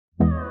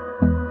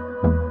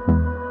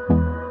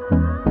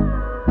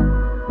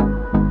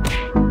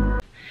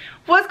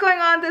What's going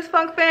on,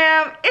 Dysfunct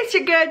fam? It's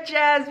your girl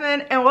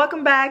Jasmine and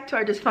welcome back to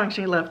our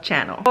Dysfunctionally Love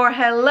channel. Or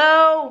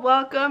hello,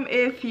 welcome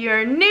if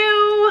you're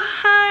new.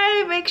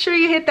 Hi, make sure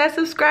you hit that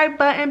subscribe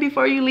button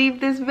before you leave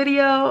this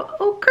video.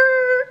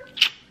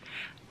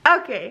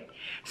 Okay,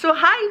 so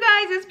hi you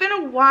guys, it's been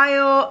a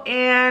while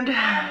and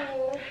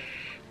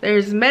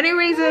there's many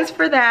reasons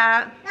for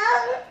that.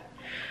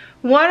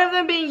 One of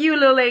them being you,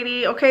 little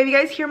lady. Okay, if you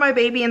guys hear my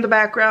baby in the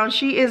background,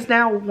 she is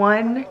now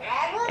 1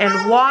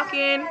 and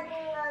walking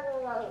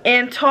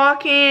and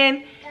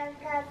talking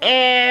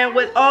and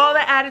with all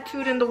the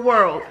attitude in the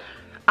world.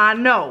 I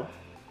know,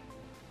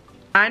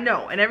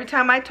 and every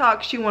time I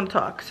talk she won't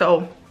talk,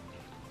 so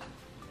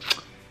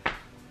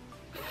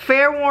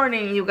fair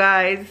warning you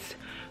guys.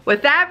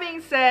 With that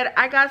being said,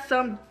 I got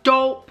some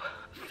dope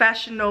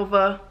Fashion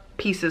Nova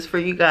pieces for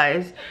you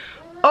guys.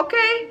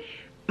 Okay,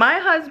 my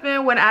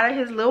husband went out of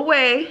his little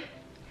way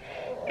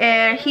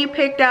and he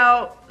picked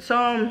out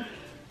some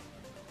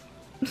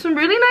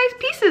really nice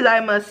pieces,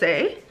 I must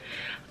say.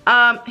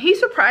 He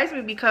surprised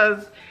me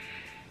because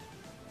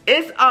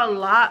it's a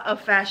lot of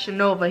Fashion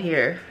Nova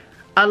here,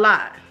 a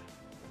lot.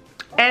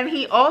 And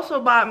he also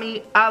bought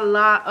me a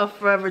lot of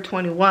Forever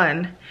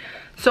 21.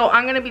 So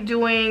I'm gonna be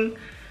doing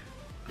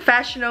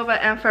Fashion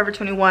Nova and Forever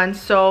 21.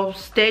 So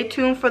stay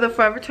tuned for the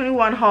Forever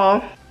 21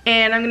 haul.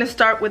 And I'm gonna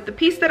start with the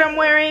piece that I'm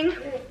wearing.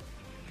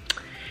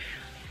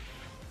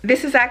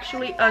 This is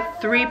actually a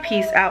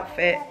 3-piece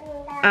outfit.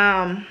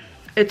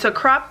 It's a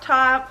crop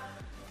top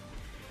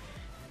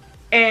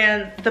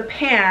and the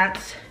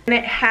pants, and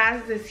it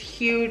has this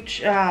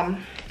huge, I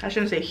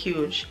shouldn't say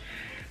huge,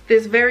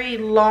 this very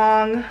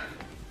long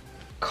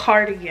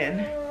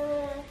cardigan.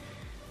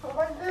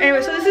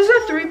 Anyway, so this is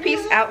a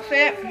 3-piece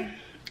outfit,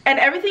 and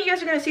everything you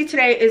guys are gonna see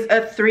today is a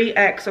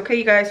 3X, okay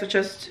you guys? So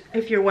just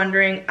if you're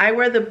wondering, I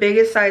wear the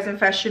biggest size in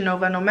Fashion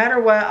Nova. No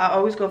matter what, I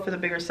always go for the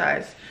bigger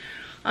size.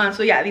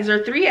 So yeah, these are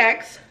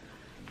 3X.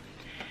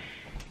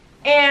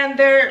 And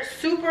they're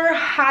super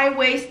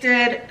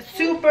high-waisted,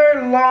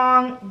 super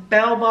long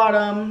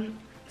bell-bottom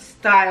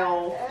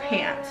style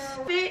pants.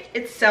 It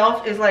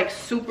itself is like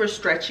super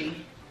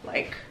stretchy,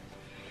 like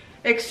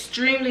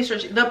extremely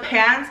stretchy. The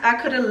pants, I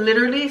could have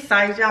literally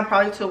sized down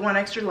probably to 1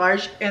 extra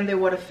large and they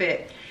would have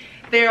fit.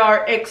 They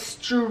are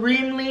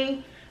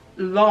extremely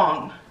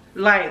long,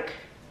 like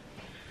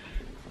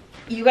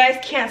you guys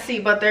can't see,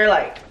 but they're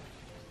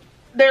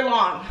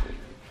long.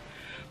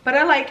 But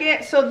I like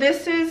it. So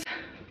this is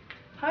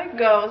how it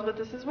goes, but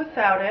this is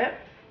without it.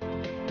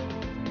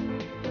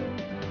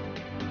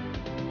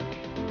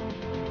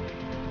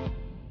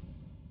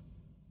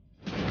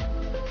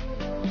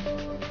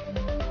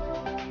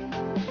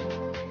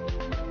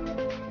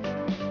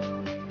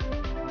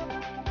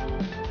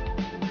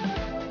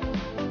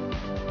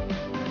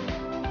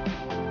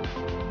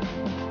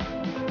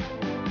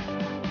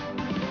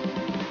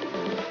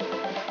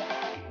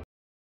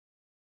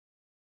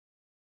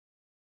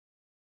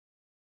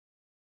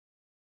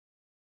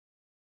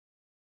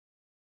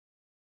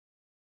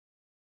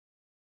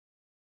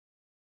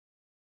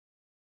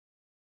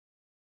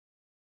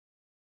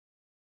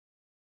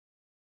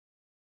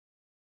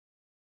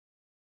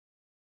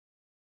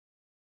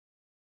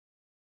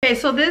 Okay,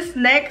 so this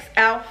next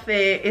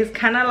outfit is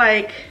kind of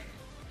like,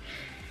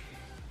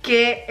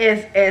 ¿qué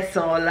es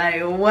eso?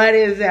 Like, what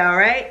is that,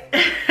 right?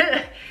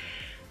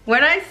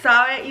 When I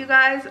saw it, you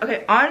guys,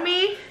 okay, on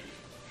me,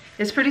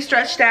 it's pretty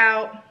stretched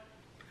out,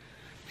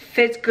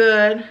 fits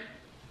good,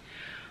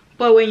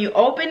 but when you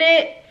open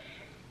it,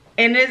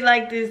 and there's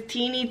like this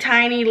teeny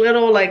tiny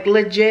little, like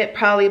legit,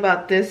 probably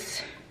about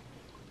this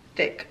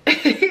thick.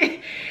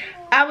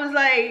 I was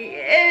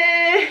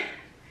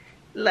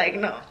like,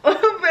 no,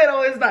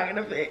 pero it's not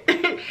gonna fit.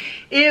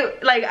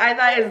 I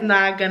thought it's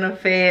not gonna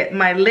fit.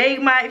 My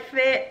leg might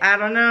fit, I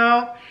don't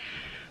know,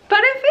 but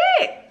it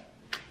fit.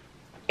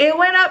 It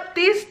went up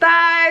these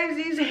thighs,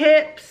 these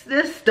hips,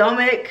 this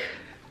stomach.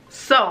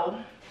 So,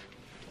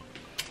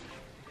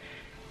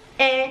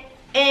 okay,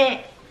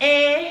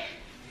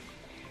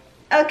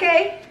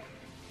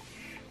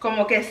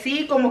 como que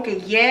sí, como que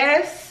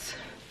yes,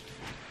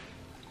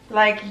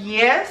 like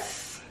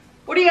yes.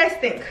 What do you guys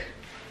think?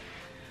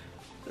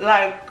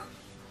 Like,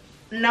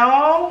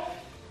 no,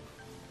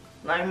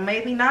 like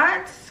maybe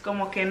not,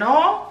 como que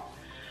no,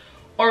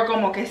 or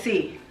como que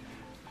sí.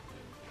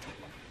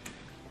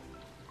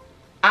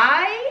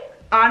 I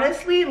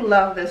honestly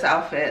love this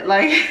outfit.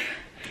 Like,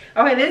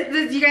 okay,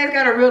 this you guys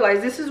gotta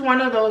realize, this is one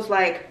of those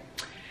like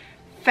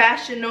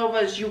Fashion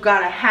Novas you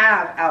gotta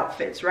have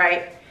outfits,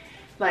 right?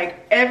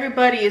 Like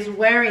everybody is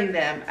wearing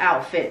them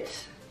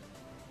outfits,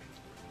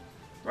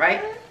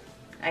 right?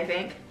 I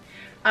think.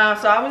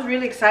 So I was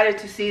really excited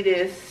to see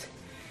this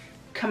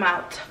come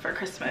out for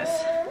Christmas.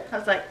 I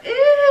was like,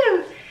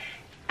 ew,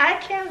 I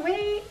can't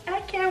wait,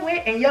 I can't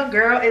wait. And your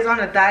girl is on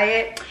a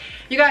diet.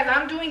 You guys,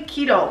 I'm doing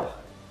keto.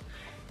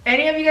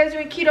 Any of you guys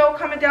doing keto,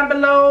 comment down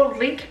below.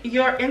 Link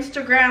your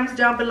Instagrams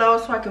down below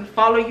so I can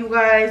follow you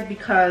guys,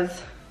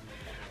 because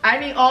I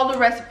need all the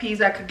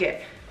recipes I could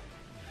get.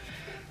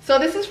 So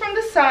this is from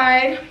the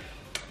side,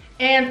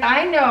 and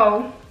I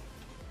know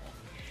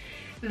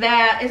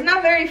that is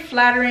not very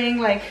flattering,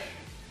 like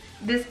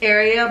this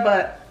area,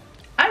 but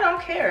I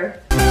don't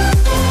care.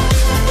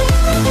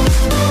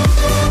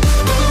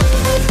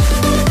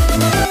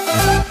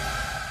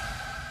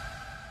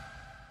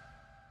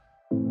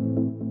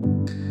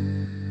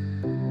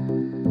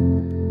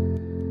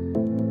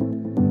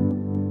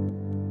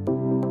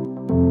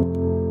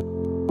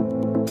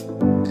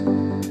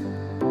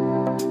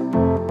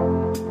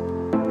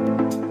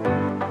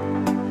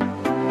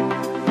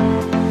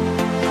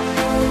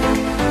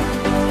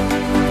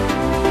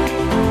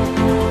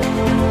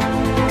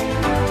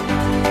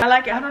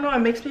 I don't know, it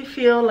makes me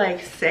feel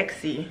like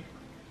sexy.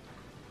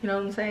 You know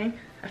what I'm saying?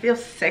 I feel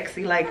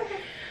sexy, like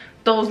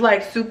those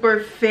like super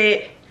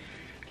fit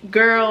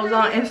girls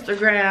on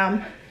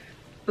Instagram.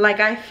 Like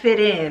I fit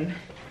in,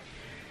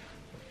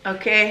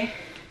 okay?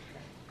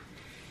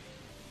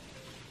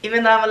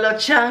 Even though I'm a little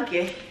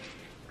chunky.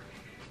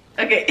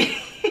 Okay.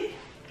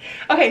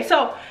 Okay,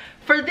 so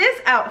for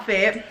this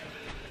outfit,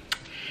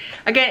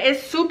 again,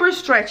 it's super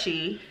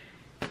stretchy,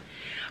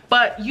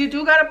 but you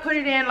do gotta put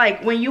it in,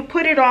 like when you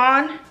put it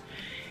on,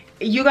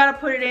 you gotta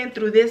put it in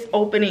through this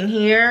opening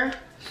here.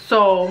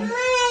 So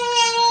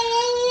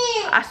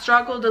I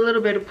struggled a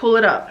little bit to pull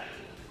it up.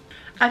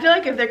 I feel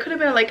like if there could have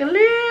been like a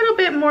little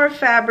bit more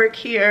fabric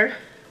here,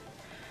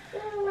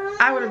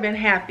 I would have been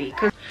happy,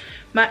 because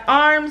my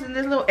arms and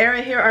this little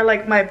area here are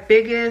like my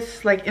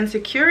biggest like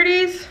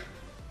insecurities.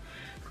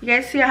 You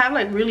guys see I have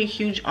like really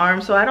huge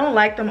arms, so I don't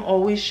like them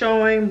always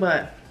showing.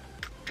 But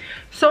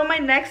so my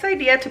next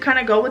idea to kind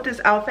of go with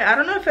this outfit, I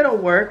don't know if it'll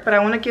work, but I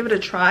want to give it a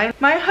try.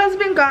 My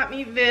husband got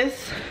me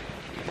this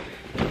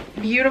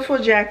beautiful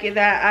jacket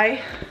that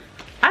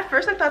at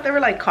first I thought they were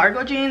like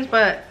cargo jeans,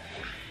 but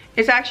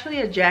it's actually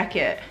a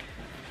jacket.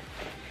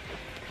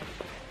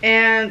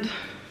 And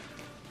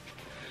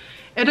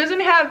it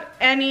doesn't have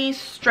any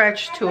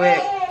stretch to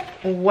it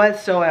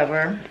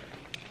whatsoever.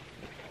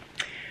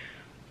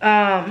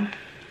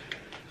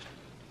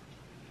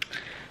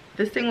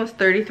 This thing was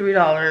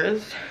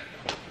 $33.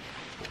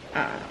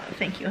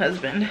 Thank you,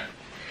 husband.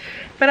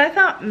 But I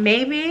thought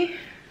maybe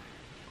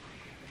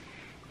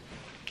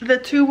the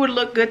two would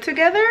look good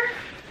together.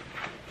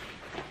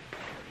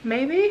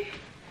 Maybe.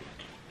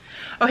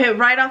 Okay,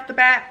 right off the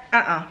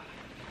bat,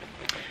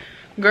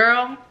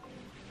 girl,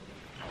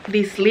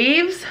 these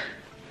sleeves,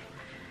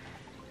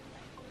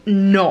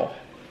 no.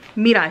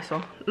 Mira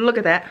eso. Look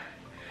at that.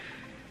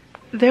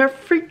 They're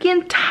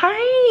freaking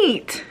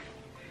tight.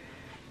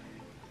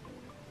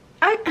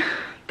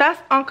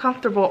 That's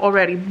uncomfortable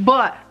already,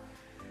 but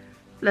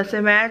let's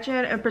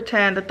imagine and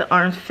pretend that the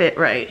arms fit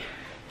right.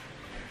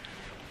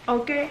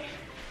 Okay.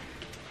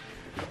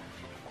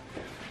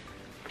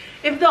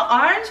 If the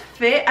arms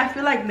fit, I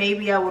feel like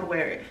maybe I would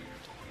wear it.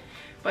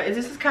 But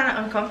this is kind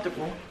of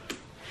uncomfortable.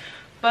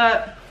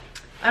 But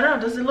I don't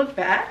know, does it look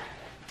bad?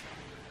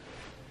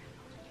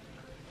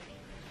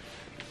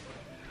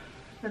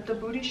 Let the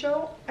booty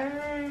show?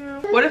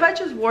 What if I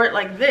just wore it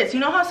like this? You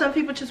know how some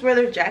people just wear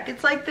their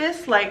jackets like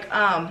this? Like,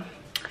 oh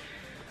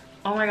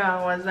my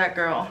god, what is that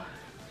girl?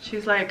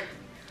 She's like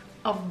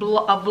a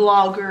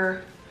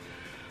vlogger.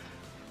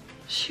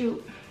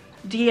 Shoot.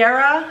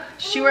 Diera,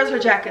 she wears her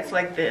jackets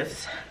like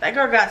this. That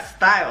girl got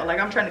style. Like,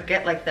 I'm trying to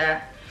get like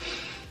that.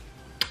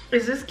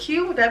 Is this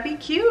cute? Would that be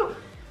cute?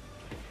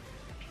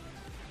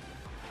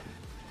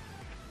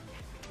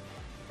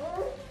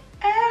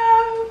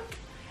 Ow.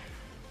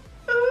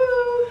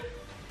 Ooh.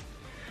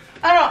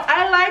 I don't know.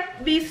 I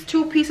like these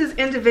two pieces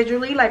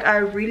individually. Like, I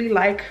really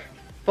like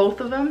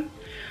both of them.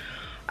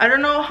 I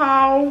don't know if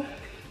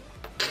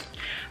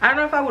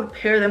I would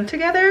pair them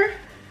together,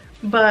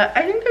 but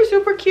I think they're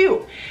super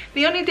cute.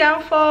 The only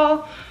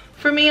downfall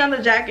for me on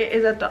the jacket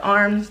is that the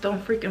arms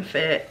don't freaking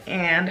fit,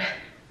 and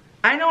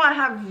I know I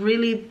have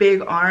really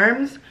big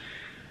arms,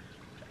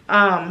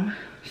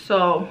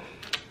 so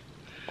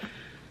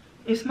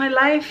it's my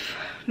life.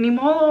 Ni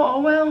modo,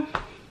 oh well.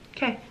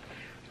 Okay,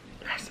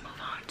 let's move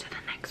on to the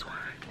next one.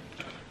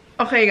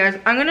 Okay guys,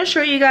 I'm gonna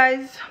show you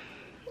guys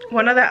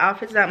one of the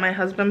outfits that my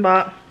husband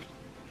bought,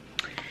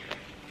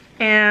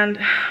 and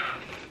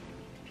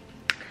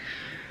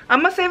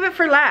I'm gonna save it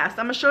for last.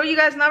 I'm gonna show you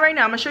guys, not right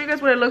now, I'm gonna show you guys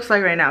what it looks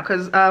like right now,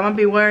 because I'm gonna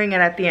be wearing it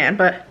at the end.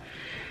 But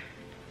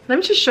let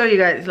me just show you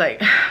guys,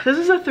 like, this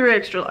is a 3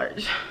 extra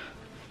large.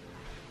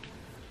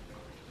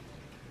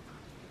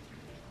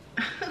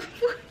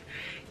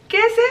 ¿Qué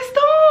es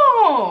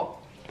esto?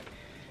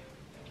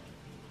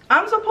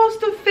 I'm supposed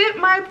to fit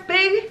my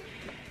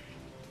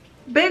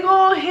big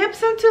old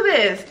hips into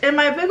this, and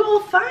my big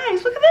old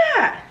thighs. Look at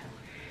that.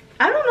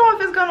 I don't know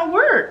if it's gonna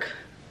work,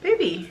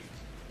 baby.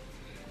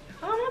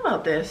 I don't know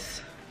about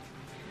this.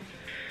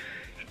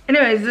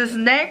 Anyways, this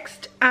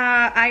next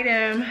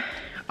item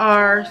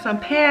are some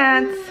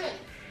pants,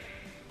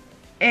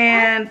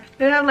 and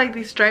they have like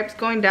these stripes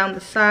going down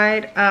the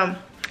side.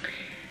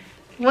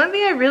 One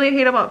thing I really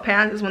hate about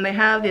pants is when they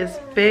have this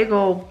big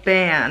old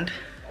band,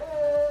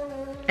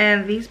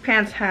 and these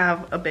pants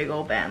have a big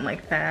old band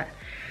like that.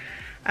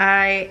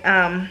 I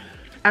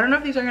don't know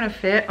if these are gonna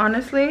fit,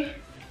 honestly.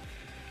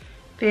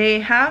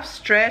 They have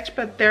stretch,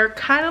 but they're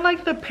kind of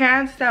like the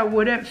pants that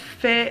wouldn't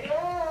fit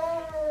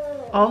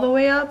all the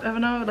way up. I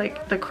don't know,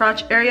 like the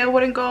crotch area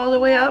wouldn't go all the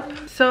way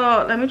up.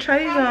 So let me try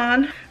these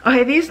on.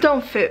 Okay, these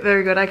don't fit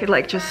very good. I could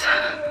like just,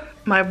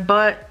 my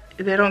butt,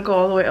 they don't go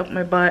all the way up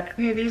my butt.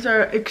 Okay, these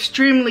are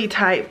extremely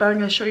tight, but I'm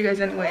gonna show you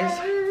guys anyways.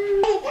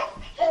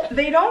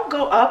 They don't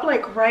go up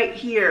like right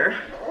here.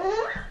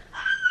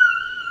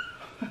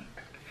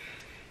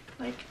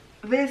 Like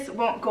this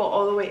won't go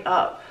all the way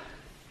up.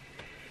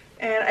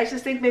 And I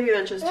just think maybe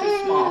they're just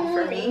too small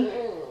for me.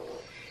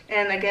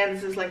 And again,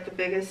 this is like the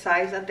biggest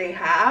size that they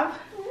have.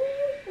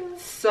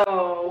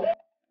 So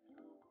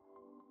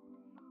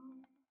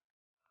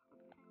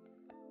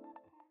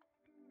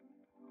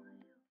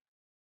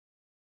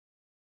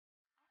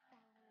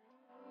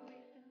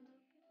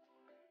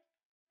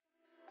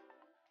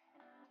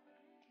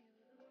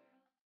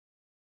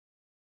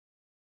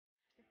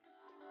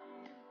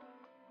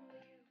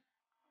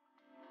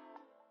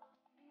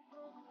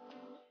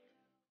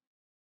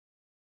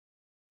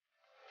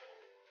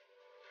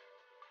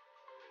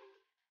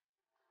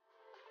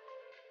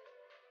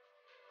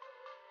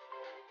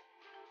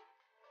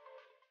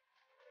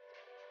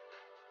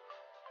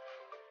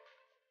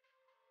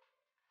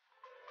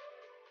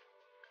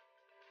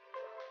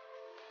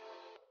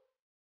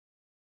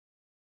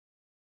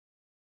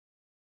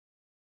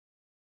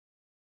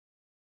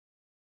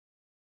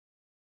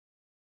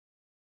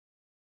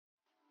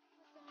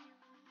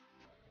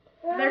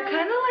they're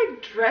kind of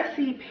like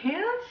dressy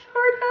pants,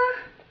 sorta.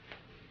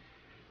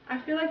 I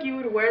feel like you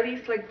would wear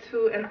these like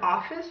to an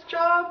office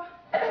job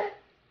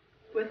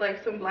with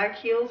like some black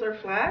heels or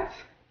flats.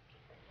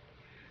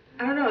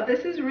 I don't know,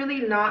 this is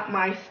really not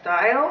my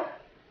style.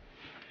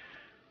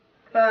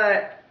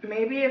 But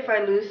maybe if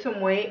I lose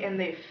some weight and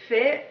they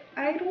fit,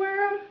 I'd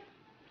wear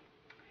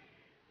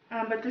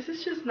them. But this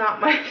is just not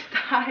my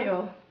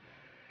style.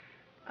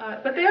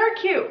 But they are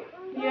cute.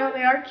 You know,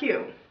 they are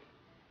cute.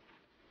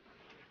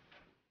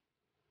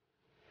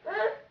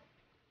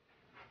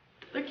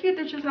 They're cute,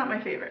 they're just not my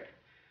favorite.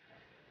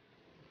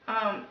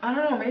 I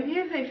don't know, maybe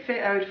if they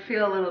fit I would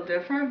feel a little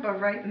different,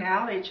 but right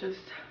now they just,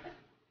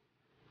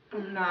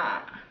 I'm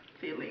not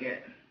feeling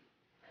it.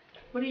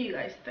 What do you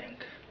guys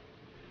think?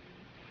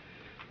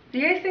 Do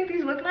you guys think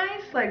these look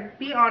nice? Like,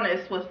 be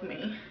honest with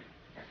me.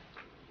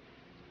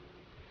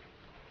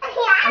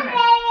 Okay.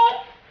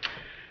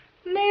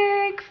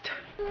 Next.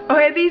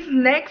 Okay, these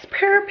next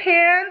pair of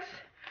pants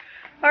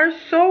are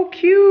so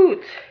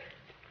cute.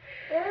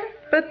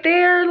 But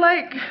they're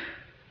like,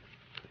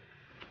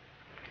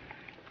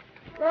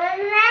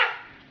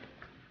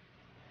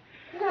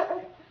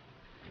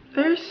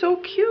 they're so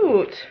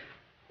cute.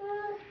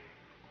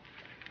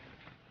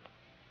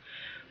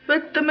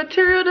 But the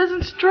material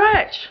doesn't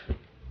stretch.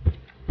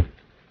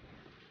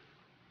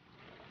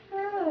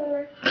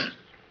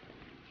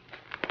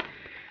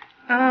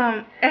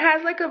 It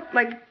has like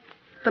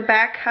the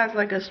back has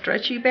like a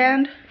stretchy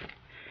band.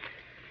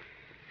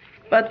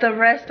 But the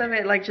rest of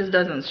it like just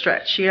doesn't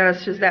stretch. You know,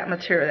 it's just that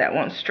material that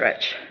won't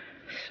stretch.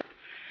 So,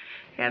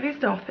 yeah, these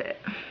don't fit.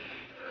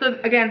 So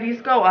again,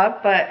 these go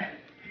up, but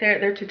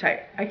they're too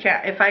tight. I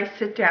can't. If I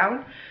sit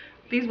down,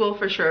 these will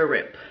for sure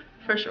rip.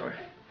 For sure.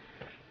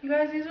 You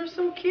guys, these are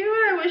so cute.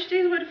 I wish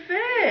these would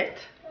fit.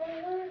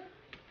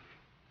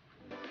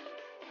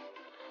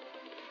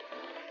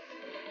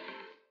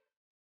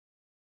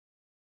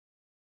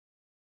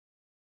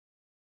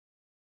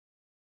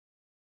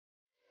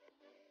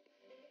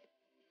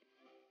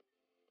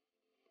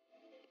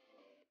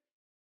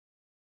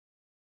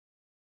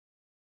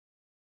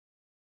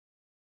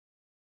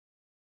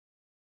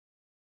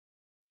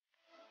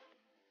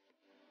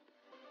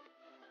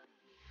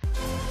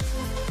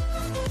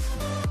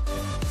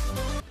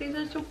 These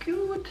are so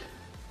cute.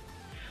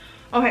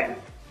 Okay,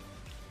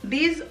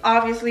 these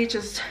obviously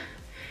just,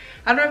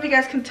 I don't know if you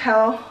guys can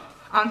tell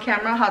on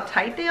camera how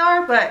tight they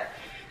are, but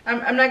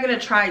I'm not gonna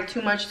try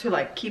too much to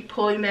like keep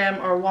pulling them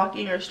or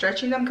walking or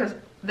stretching them because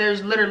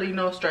there's literally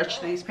no stretch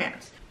to these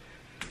pants.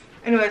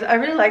 Anyways, I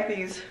really like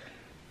these.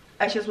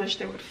 I just wish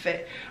they would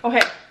fit.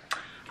 Okay,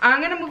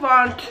 I'm gonna move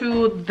on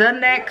to the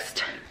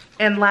next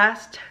and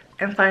last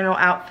and final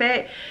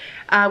outfit,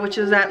 which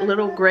is that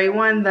little gray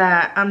one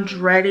that I'm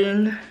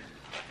dreading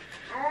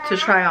to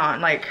try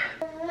on, like,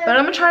 but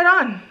I'm gonna try it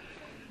on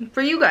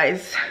for you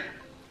guys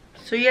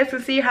so you guys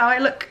can see how I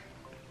look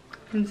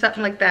in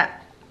something like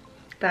that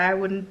I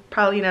wouldn't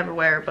probably never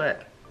wear,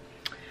 but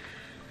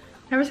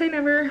never say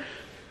never.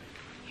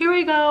 Here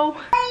we go.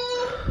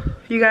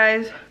 You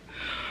guys,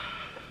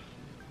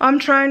 I'm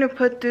trying to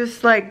put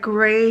this like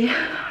gray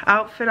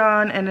outfit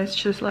on and it's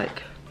just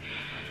like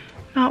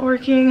not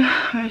working.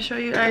 I'm gonna show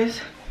you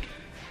guys.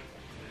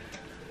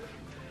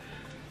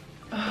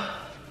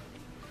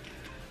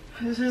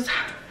 This is,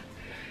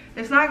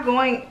 it's not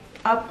going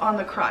up on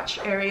the crotch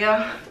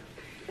area,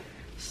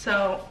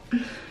 so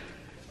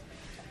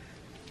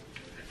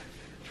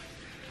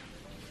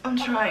I'm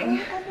trying,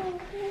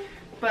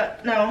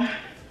 but no,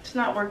 it's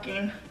not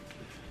working.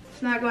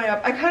 It's not going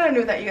up. I kind of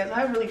knew that, you guys. I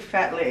have really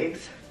fat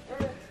legs,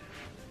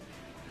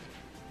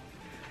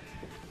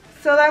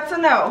 So that's a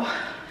no.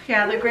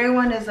 Yeah, the gray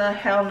one is a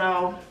hell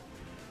no.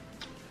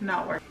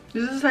 Not working.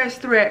 This is a size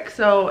 3X,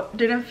 so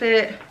didn't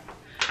fit.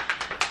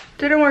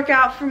 Didn't work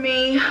out for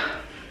me.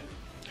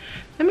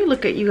 Let me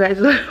look at you guys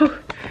a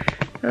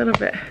little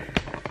bit.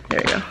 There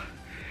we go.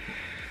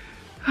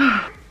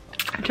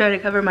 I'm trying to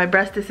cover my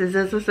breast. This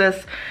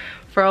is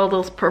for all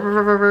those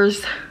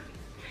pervers.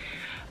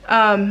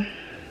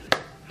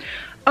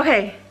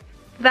 Okay,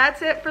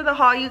 that's it for the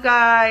haul, you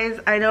guys.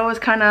 I know it's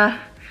kind of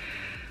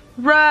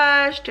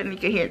rushed and you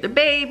can hear the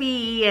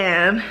baby,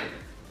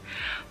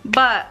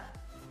 but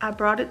I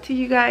brought it to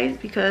you guys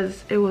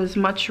because it was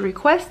much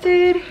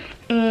requested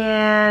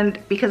and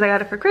because I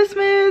got it for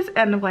Christmas,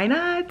 and why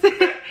not?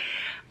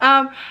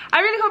 I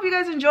really hope you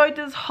guys enjoyed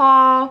this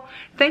haul.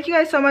 Thank you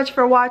guys so much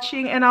for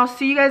watching, and I'll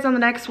see you guys on the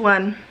next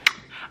one.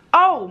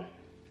 Oh,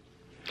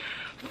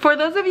 for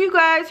those of you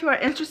guys who are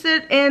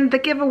interested in the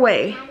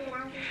giveaway,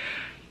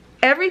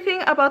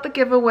 everything about the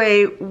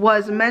giveaway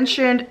was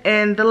mentioned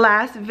in the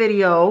last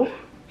video,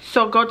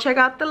 so go check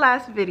out the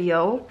last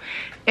video.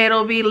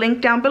 It'll be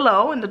linked down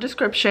below in the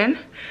description.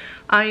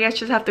 You guys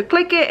just have to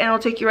click it and it'll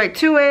take you right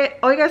to it.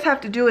 All you guys have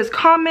to do is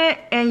comment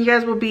and you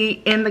guys will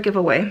be in the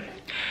giveaway.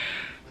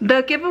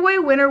 The giveaway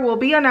winner will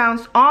be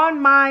announced on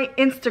my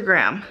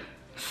Instagram,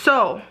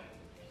 so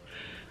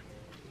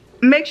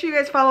make sure you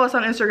guys follow us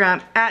on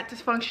Instagram at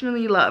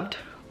Dysfunctionally Loved,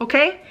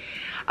 okay?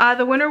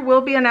 The winner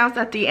will be announced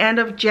at the end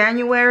of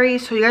January,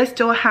 so you guys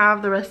still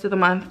have the rest of the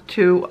month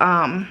to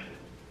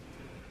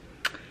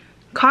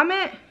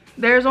comment.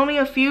 There's only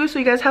a few, so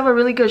you guys have a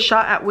really good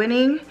shot at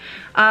winning.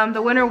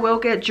 The winner will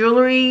get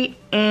jewelry,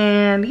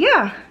 and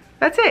yeah,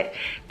 that's it.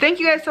 Thank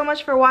you guys so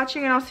much for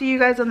watching, and I'll see you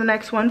guys on the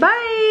next one.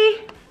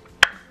 Bye!